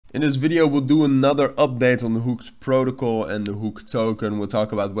In this video, we'll do another update on the Hook protocol and the Hook token. We'll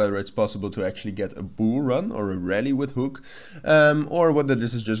talk about whether it's possible to actually get a bull run or a rally with Hook, or whether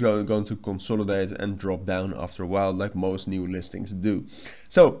this is just going to consolidate and drop down after a while, like most new listings do.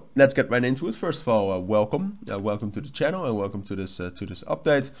 So let's get right into it. First of all, welcome to the channel and welcome to this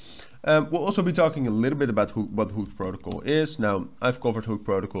update. We'll also be talking a little bit about what Hook protocol is. Now, I've covered Hook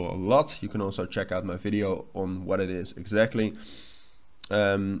protocol a lot. You can also check out my video on what it is exactly.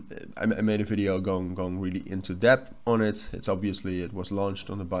 I made a video going really into depth on it. It was launched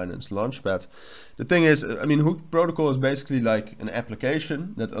on the Binance Launchpad. The thing is, I mean, Hook protocol is basically like an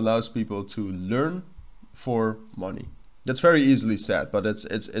application that allows people to learn for money. That's very easily said, but it's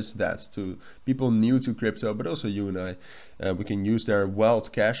that to people new to crypto, but also you and I. We can use their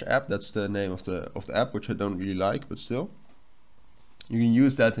Wild Cash app. That's the name of the app, which I don't really like, but still, you can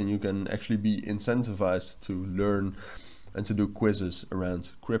use that and you can actually be incentivized to learn and to do quizzes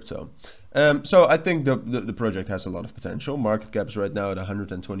around crypto. So I think the project has a lot of potential. Market cap is right now at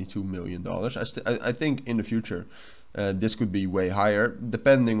 $122 million. I think in the future this could be way higher,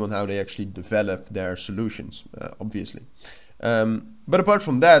 depending on how they actually develop their solutions, obviously. But apart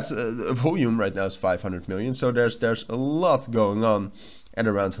from that, the volume right now is 500 million. So there's a lot going on at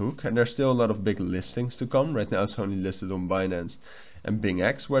around Hook, and there's still a lot of big listings to come. Right now it's only listed on Binance and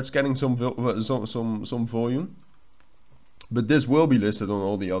BingX, where it's getting some volume. But this will be listed on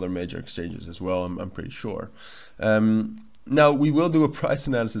all the other major exchanges as well, I'm pretty sure. Now, we will do a price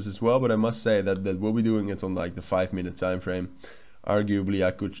analysis as well, but I must say that we'll be doing it on like the 5-minute time frame. Arguably,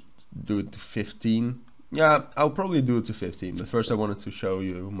 I could do it to 15. Yeah, I'll probably do it to 15. But first, I wanted to show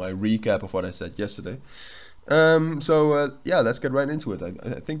you my recap of what I said yesterday. Yeah, let's get right into it.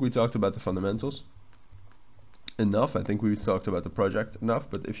 I think we talked about the fundamentals enough. I think we talked about the project enough.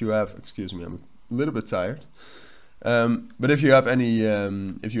 But if you have, excuse me, I'm a little bit tired. But if you have any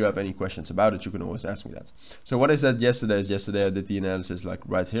questions about it, you can always ask me that. So what I said yesterday is I did the analysis like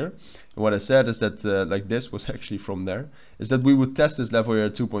right here. And what I said is that like this was actually from there, is that we would test this level here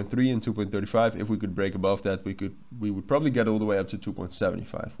at 2.3 and 2.35. If we could break above that, we would probably get all the way up to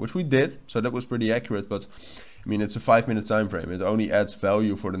 2.75, which we did. So that was pretty accurate. But I mean, it's a 5-minute time frame. It only adds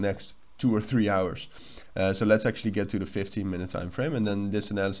value for the next 2 or 3 hours. So let's actually get to the 15-minute time frame, and then this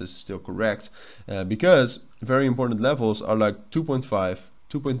analysis is still correct because very important levels are like 2.5,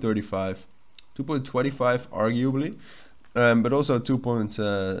 2.35, 2.25 arguably, but also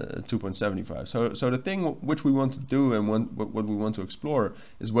 2.75. So the thing which we want to do and what we want to explore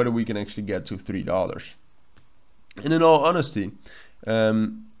is whether we can actually get to $3. And in all honesty,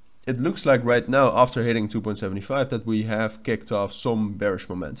 it looks like right now, after hitting 2.75, that we have kicked off some bearish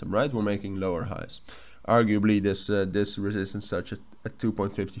momentum, right? We're making lower highs. Arguably, this resistance touch at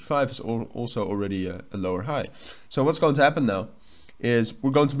 2.55 is also already a lower high. So what's going to happen now is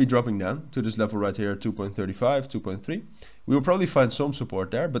we're going to be dropping down to this level right here, 2.35, 2.3. We will probably find some support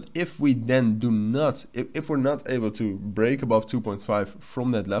there, but if we then do not, if we're not able to break above 2.5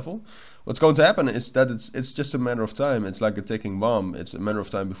 from that level, what's going to happen is that it's just a matter of time. It's like a ticking bomb. It's a matter of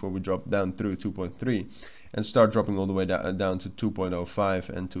time before we drop down through 2.3 and start dropping all the way down to 2.05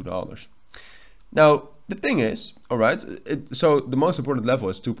 and $2. Now, the thing is, all right, so the most important level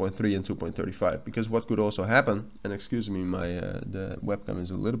is 2.3 and 2.35, because what could also happen, and excuse me, the webcam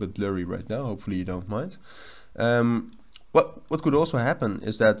is a little bit blurry right now, hopefully you don't mind. What could also happen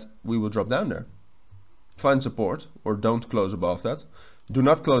is that we will drop down there, find support, or don't close above that. Do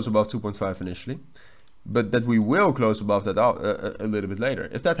not close above 2.5 initially, but that we will close above that a little bit later.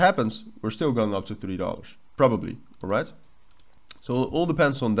 If that happens, we're still going up to $3, probably, all right? So it all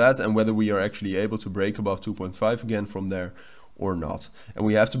depends on that and whether we are actually able to break above 2.5 again from there or not. And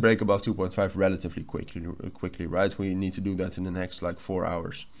we have to break above 2.5 relatively quickly, right? We need to do that in the next like 4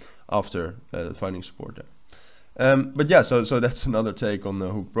 hours after finding support there. But yeah, so that's another take on the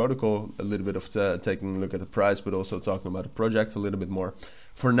Hook protocol, a little bit of taking a look at the price, but also talking about the project a little bit more.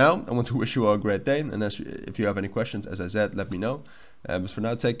 For now, I want to wish you all a great day. And if you have any questions, as I said, let me know. But for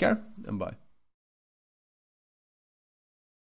now, take care and bye.